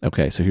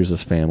 Okay, so here's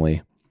this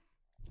family.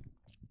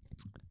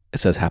 It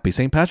says Happy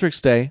St.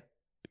 Patrick's Day.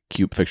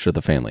 Cute picture of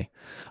the family.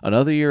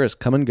 Another year has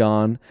come and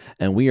gone,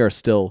 and we are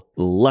still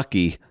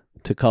lucky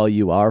to call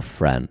you our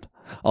friend.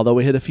 Although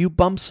we hit a few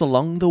bumps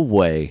along the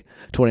way,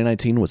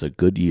 2019 was a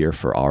good year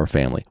for our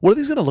family. What are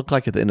these going to look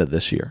like at the end of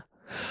this year?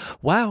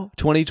 Wow,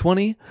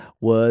 2020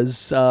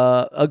 was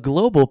a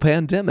global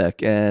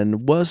pandemic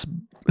and was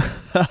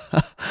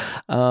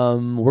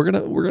we're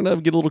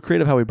gonna get a little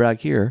creative how we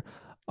brag here.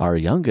 Our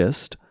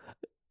youngest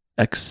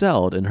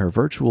excelled in her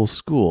virtual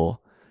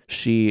school.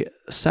 She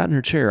sat in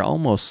her chair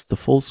almost the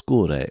full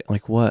school day.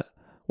 Like what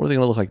are they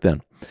gonna look like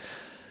then?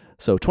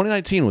 So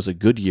 2019 was a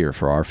good year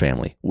for our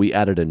family. We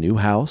added a new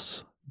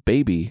house,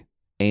 baby,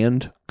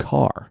 and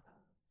car.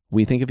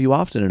 We think of you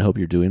often and hope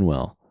you're doing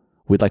well.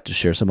 We'd like to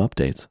share some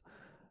updates.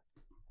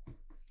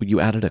 You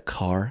added a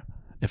car.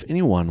 If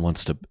anyone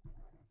wants to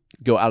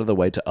go out of the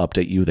way to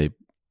update you, they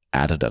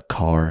added a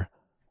car.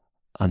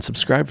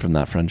 Unsubscribe from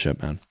that friendship,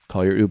 man.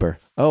 Call your Uber.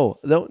 Oh,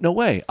 no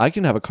way. I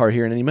can have a car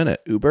here in any minute.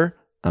 Uber,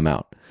 I'm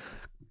out.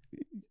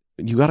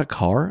 You got a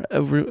car?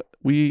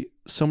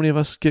 So many of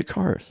us get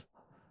cars.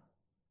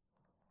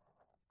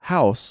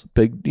 House,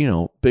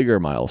 bigger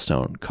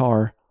milestone.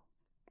 Car,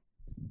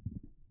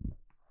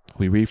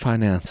 we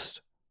refinanced.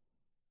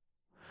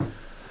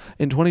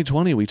 In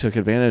 2020, we took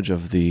advantage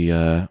of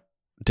the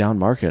down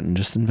market and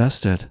just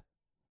invested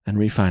and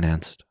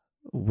refinanced.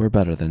 We're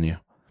better than you.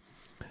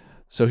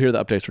 So here are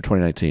the updates for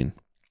 2019.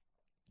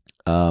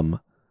 The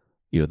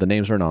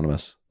names are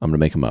anonymous. I'm going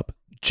to make them up.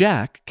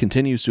 Jack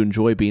continues to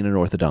enjoy being an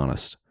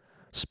orthodontist.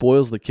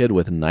 Spoils the kid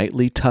with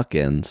nightly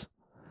tuck-ins.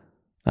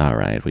 All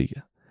right,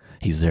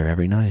 he's there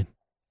every night.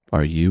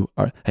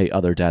 Hey,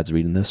 other dads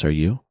reading this, are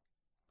you?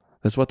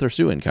 That's what they're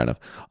doing, kind of.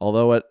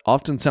 Although it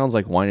often sounds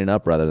like winding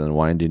up rather than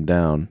winding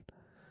down.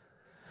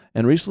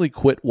 And recently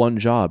quit one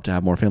job to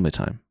have more family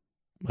time.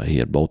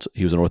 He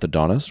was an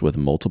orthodontist with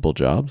multiple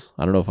jobs.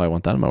 I don't know if I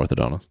want that in my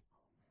orthodontist.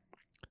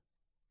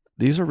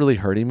 These are really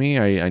hurting me.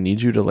 I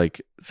need you to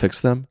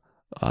fix them.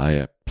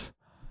 I'm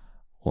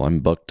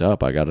booked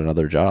up. I got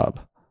another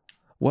job.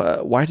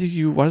 Why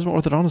does my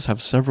orthodontist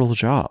have several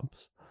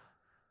jobs?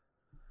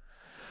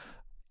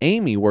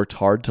 Amy worked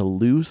hard to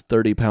lose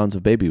 30 pounds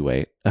of baby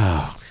weight.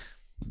 Oh.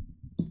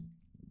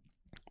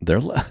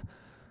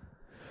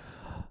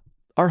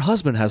 Our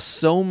husband has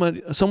so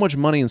much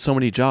money and so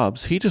many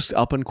jobs. He just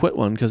up and quit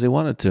one because he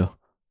wanted to.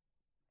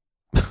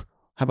 How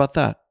about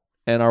that?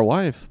 And our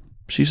wife,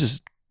 she's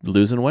just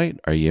losing weight.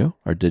 Are you?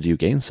 Or did you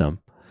gain some?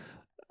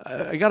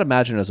 I got to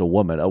imagine as a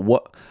woman,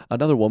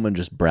 another woman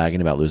just bragging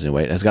about losing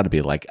weight has got to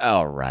be like,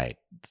 all right,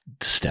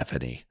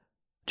 Stephanie,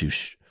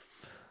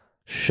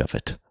 shove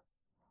it.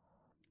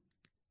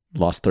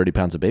 Lost 30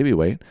 pounds of baby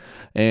weight.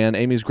 And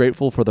Amy's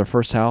grateful for their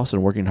first house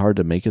and working hard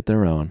to make it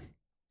their own.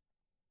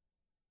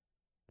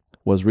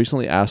 Was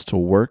recently asked to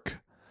work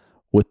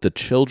with the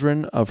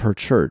children of her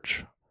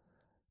church,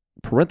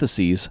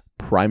 parentheses,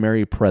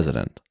 primary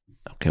president.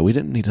 Okay, we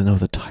didn't need to know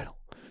the title.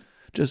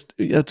 Just,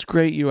 that's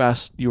great. You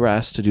were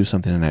asked to do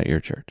something at your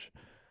church.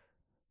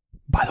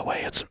 By the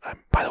way, it's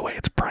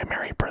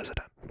primary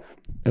president.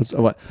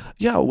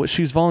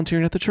 She's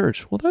volunteering at the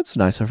church. Well, that's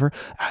nice of her.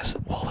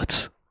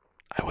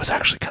 I was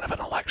actually kind of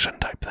an election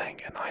type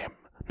thing, and I am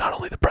not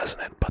only the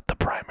president, but the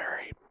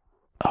primary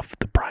of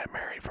the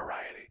primary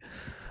variety.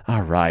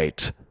 All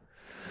right.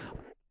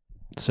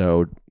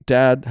 So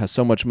dad has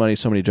so much money,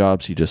 so many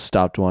jobs, he just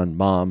stopped one.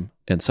 Mom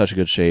in such a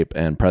good shape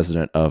and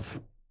president of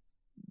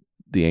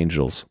the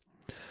Angels.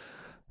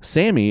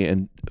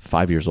 Sammy,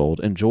 5 years old,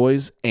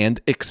 enjoys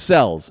and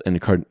excels in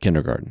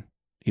kindergarten.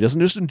 He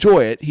doesn't just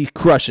enjoy it, he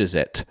crushes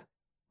it.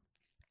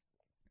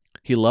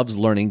 He loves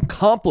learning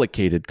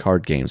complicated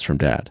card games from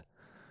dad.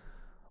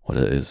 What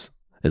is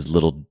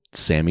little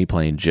Sammy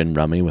playing gin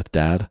rummy with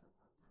dad?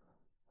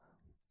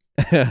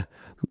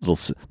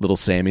 Little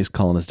Sammy's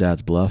calling his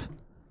dad's bluff.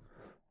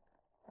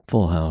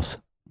 Full house.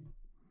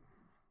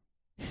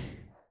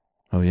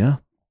 Oh, yeah?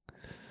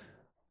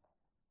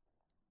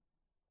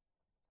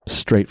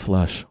 Straight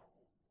flush.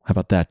 How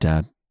about that,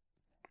 Dad?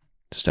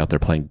 Just out there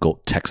playing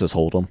Texas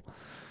Hold'em.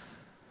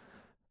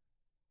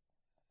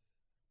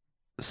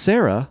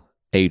 Sarah,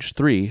 age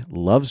 3,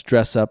 loves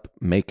dress up,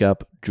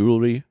 makeup,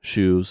 jewelry,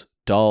 shoes,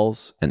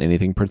 dolls, and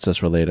anything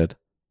princess related.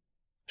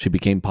 She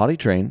became potty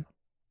trained.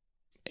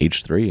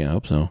 Age 3, I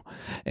hope so.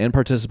 And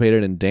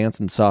participated in dance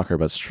and soccer,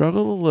 but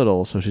struggled a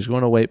little, so she's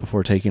going to wait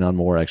before taking on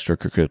more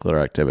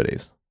extracurricular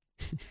activities.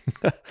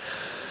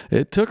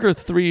 It took her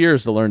 3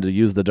 years to learn to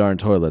use the darn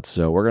toilet,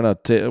 so we're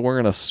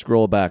gonna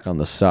scroll back on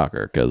the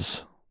soccer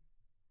because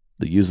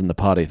the using the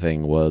potty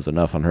thing was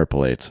enough on her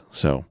plate.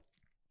 So,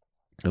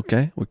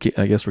 okay,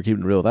 I guess we're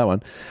keeping it real with that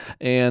one.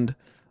 And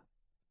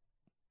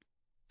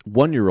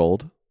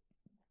 1-year-old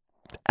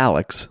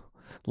Alex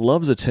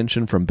loves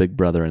attention from big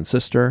brother and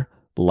sister,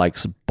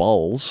 likes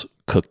balls,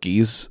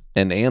 cookies,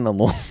 and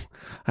animals.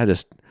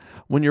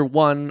 When you're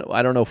 1,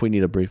 I don't know if we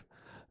need a brief.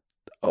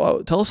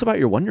 Oh, tell us about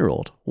your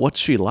 1-year-old. What's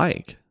she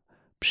like?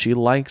 She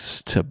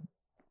likes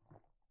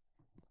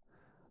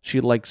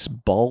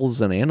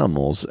balls and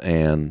animals,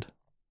 and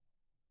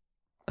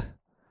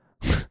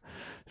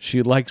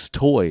she likes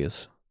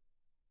toys.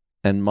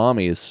 And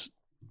mommy's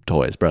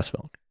toys, breast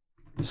milk.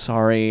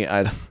 Sorry,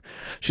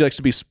 she likes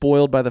to be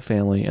spoiled by the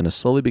family and is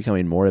slowly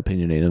becoming more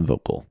opinionated and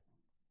vocal.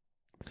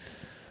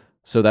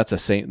 So that's a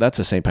St.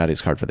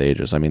 Patty's card for the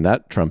ages. I mean,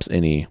 that trumps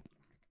any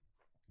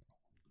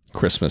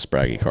Christmas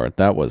braggy card.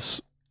 That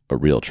was a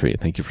real treat.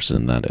 Thank you for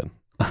sending that in.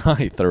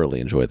 I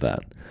thoroughly enjoyed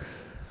that.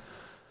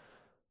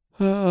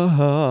 Let's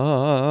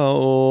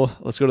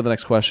go to the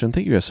next question.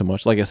 Thank you guys so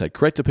much. Like I said,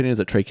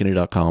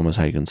 correctopinions@TreyKennedy.com is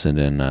how you can send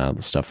in the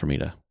stuff for me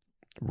to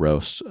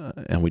roast.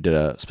 And we did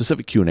a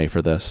specific Q&A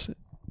for this.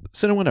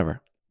 Send in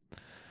whatever.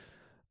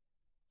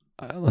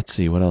 Let's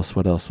see. What else?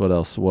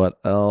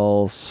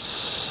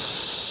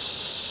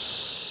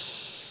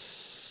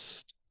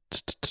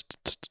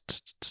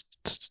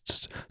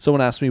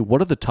 Someone asked me,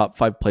 what are the top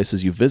 5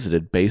 places you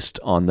visited based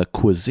on the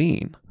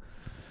cuisine?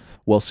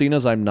 Well, seeing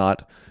as I'm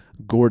not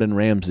Gordon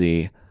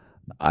Ramsay,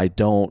 I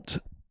don't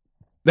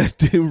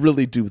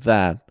really do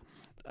that.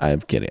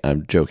 I'm kidding.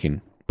 I'm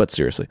joking. But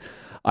seriously,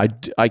 I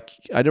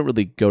don't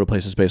really go to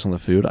places based on the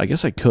food. I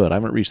guess I could. I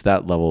haven't reached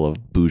that level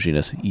of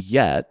bouginess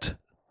yet.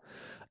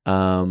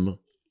 But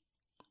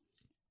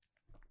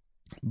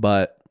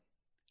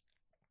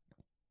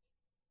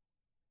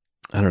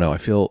I don't know. I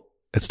feel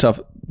it's tough.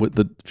 With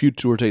the few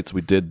tour dates we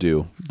did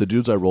do, the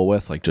dudes I roll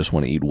with like just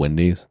want to eat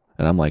Wendy's.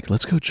 And I'm like,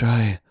 let's go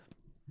try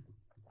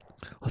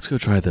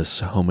this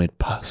homemade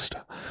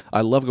pasta.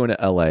 I love going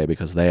to LA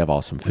because they have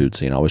awesome food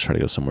scene. I always try to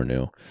go somewhere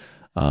new.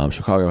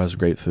 Chicago has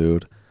great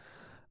food.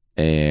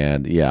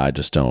 And yeah, I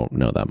just don't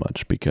know that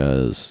much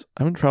because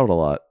I haven't traveled a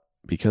lot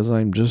because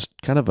I'm just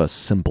kind of a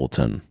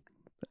simpleton.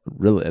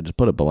 Really, I just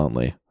put it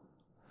bluntly.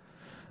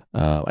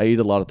 I eat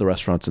a lot at the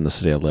restaurants in the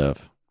city I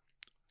live.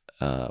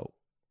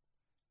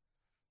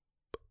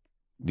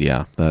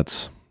 Yeah,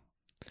 that's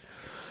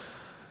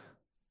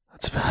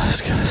about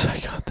as good as I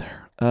got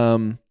there.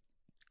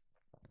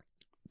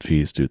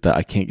 Jeez, dude,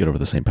 I can't get over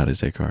the St. Patty's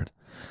Day card.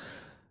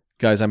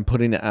 Guys, I'm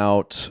putting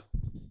out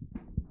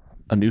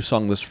a new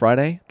song this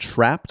Friday,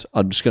 Trapped.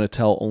 I'm just going to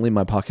tell only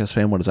my podcast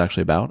fan what it's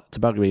actually about. It's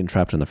about being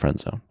trapped in the friend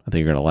zone. I think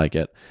you're going to like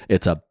it.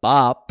 It's a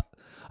bop.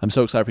 I'm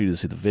so excited for you to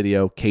see the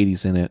video.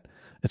 Katie's in it.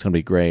 It's going to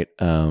be great.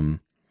 We're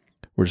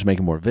just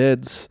making more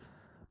vids.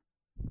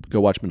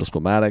 Go watch Middle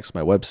School Maddox,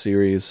 my web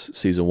series.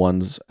 Season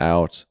 1's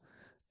out.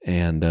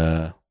 And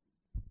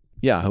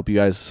yeah, I hope you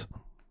guys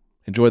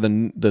enjoy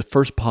the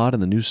first pod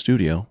in the new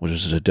studio, which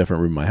is a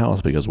different room in my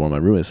house because one of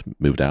my roommates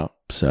moved out.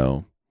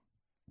 So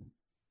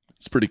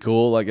it's pretty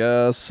cool, I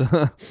guess.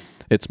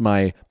 It's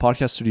my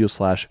podcast studio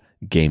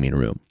 / gaming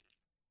room,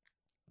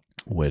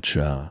 which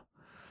I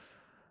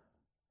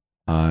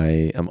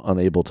am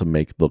unable to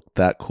make look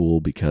that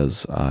cool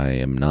because I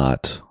am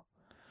not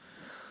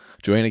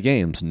Joanna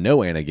Gaines.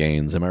 No Anna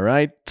Gaines, am I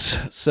right?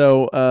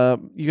 So,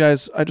 you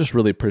guys, I just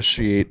really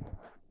appreciate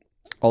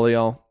all of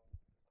y'all.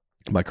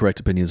 My Correct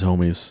Opinions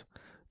homies.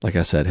 Like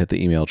I said, hit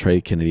the email,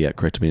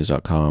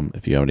 TreyKennedy@correctopinions.com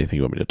if you have anything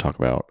you want me to talk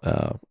about.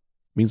 It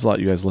means a lot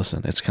you guys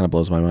listen. It kind of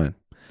blows my mind.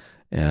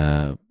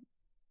 I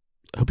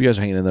hope you guys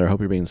are hanging in there. I hope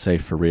you're being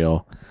safe for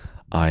real.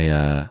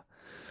 I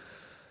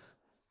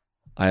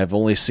have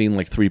only seen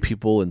like 3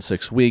 people in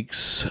 6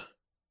 weeks.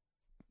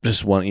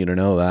 Just want you to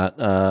know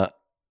that.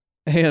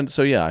 And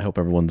so, yeah, I hope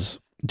everyone's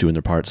doing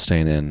their part,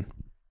 staying in,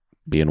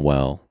 being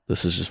well.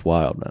 This is just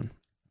wild, man.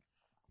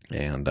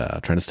 And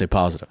trying to stay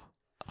positive.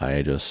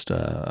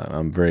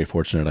 I'm very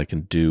fortunate I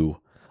can do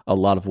a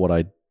lot of what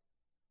I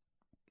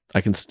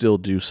can still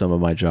do some of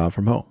my job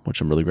from home,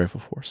 which I'm really grateful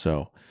for.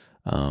 So,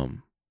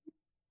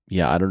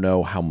 yeah, I don't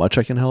know how much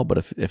I can help, but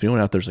if anyone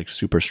out there's like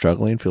super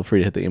struggling, feel free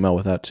to hit the email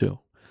with that too.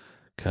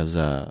 Because,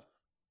 I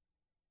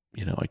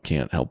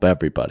can't help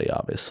everybody,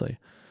 obviously.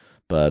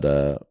 But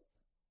I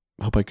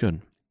hope I could.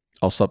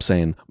 I'll stop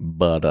saying,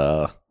 but.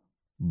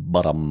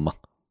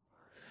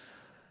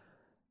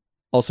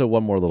 Also,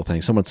 one more little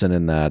thing. Someone sent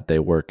in that they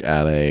work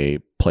at a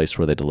place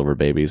where they deliver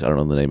babies. I don't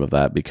know the name of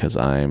that because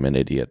I'm an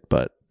idiot,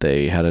 but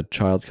they had a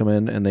child come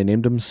in and they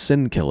named him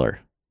Sin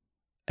Killer.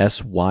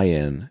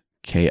 Synkiller.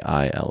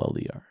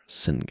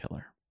 Sin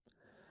Killer.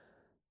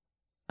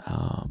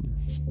 I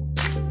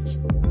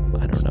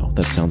don't know.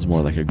 That sounds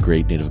more like a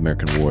great Native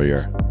American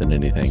warrior than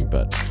anything,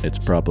 but it's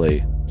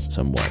probably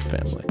some white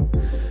family.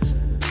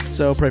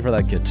 So pray for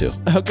that kid too.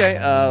 Okay,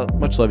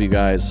 much love, you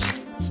guys.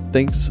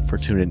 Thanks for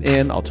tuning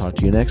in. I'll talk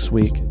to you next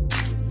week.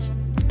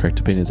 Correct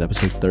Opinions,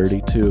 episode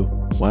 32.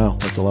 Wow,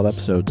 that's a lot of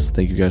episodes.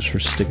 Thank you guys for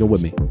sticking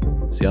with me.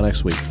 See y'all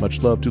next week.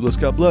 Much love. Toodles.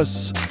 God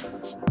bless.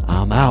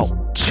 I'm out.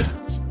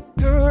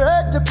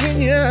 Correct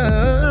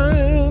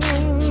Opinions.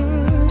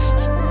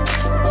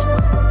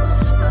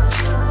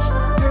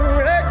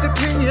 Correct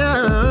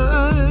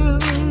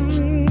Opinions.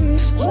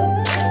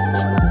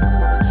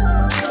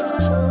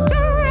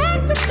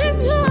 Correct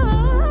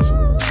Opinions.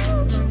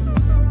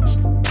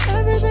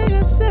 Everything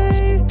I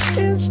say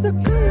is the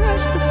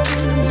correct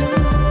opinion.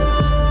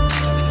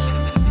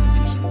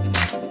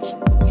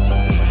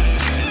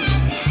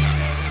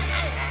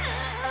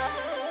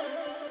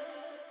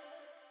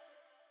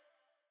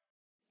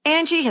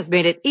 Angie has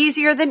made it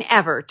easier than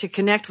ever to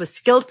connect with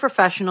skilled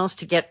professionals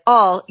to get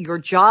all your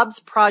jobs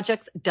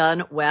projects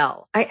done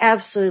well. I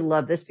absolutely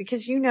love this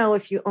because, you know,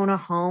 if you own a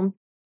home,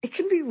 it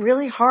can be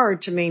really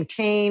hard to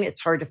maintain.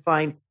 It's hard to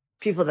find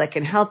people that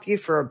can help you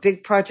for a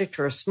big project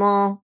or a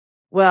small.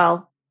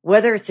 Well,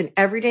 whether it's in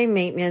everyday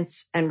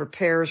maintenance and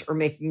repairs or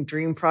making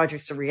dream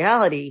projects a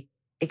reality,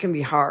 it can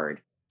be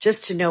hard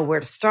just to know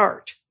where to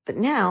start. But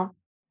now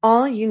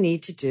all you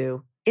need to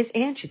do is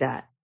Angie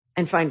that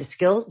and find a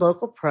skilled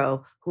local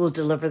pro who will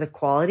deliver the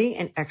quality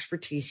and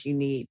expertise you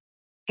need.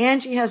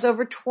 Angie has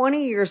over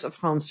 20 years of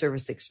home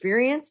service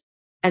experience,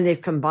 and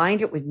they've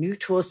combined it with new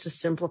tools to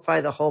simplify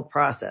the whole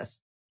process.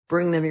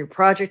 Bring them your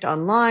project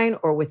online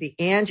or with the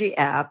Angie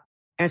app,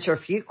 answer a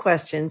few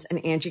questions,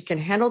 and Angie can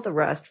handle the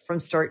rest from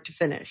start to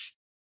finish.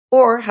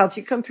 Or help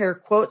you compare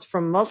quotes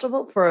from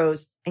multiple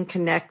pros and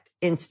connect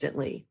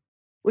instantly,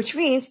 which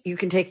means you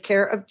can take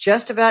care of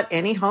just about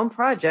any home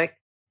project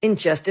in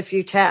just a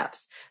few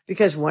taps.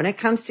 Because when it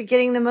comes to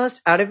getting the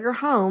most out of your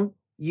home,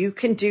 you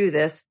can do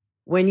this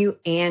when you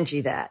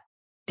Angie that.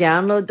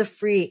 Download the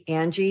free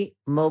Angie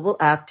mobile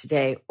app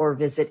today or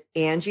visit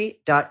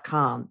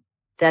Angie.com.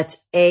 That's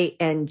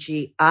ANGI.com.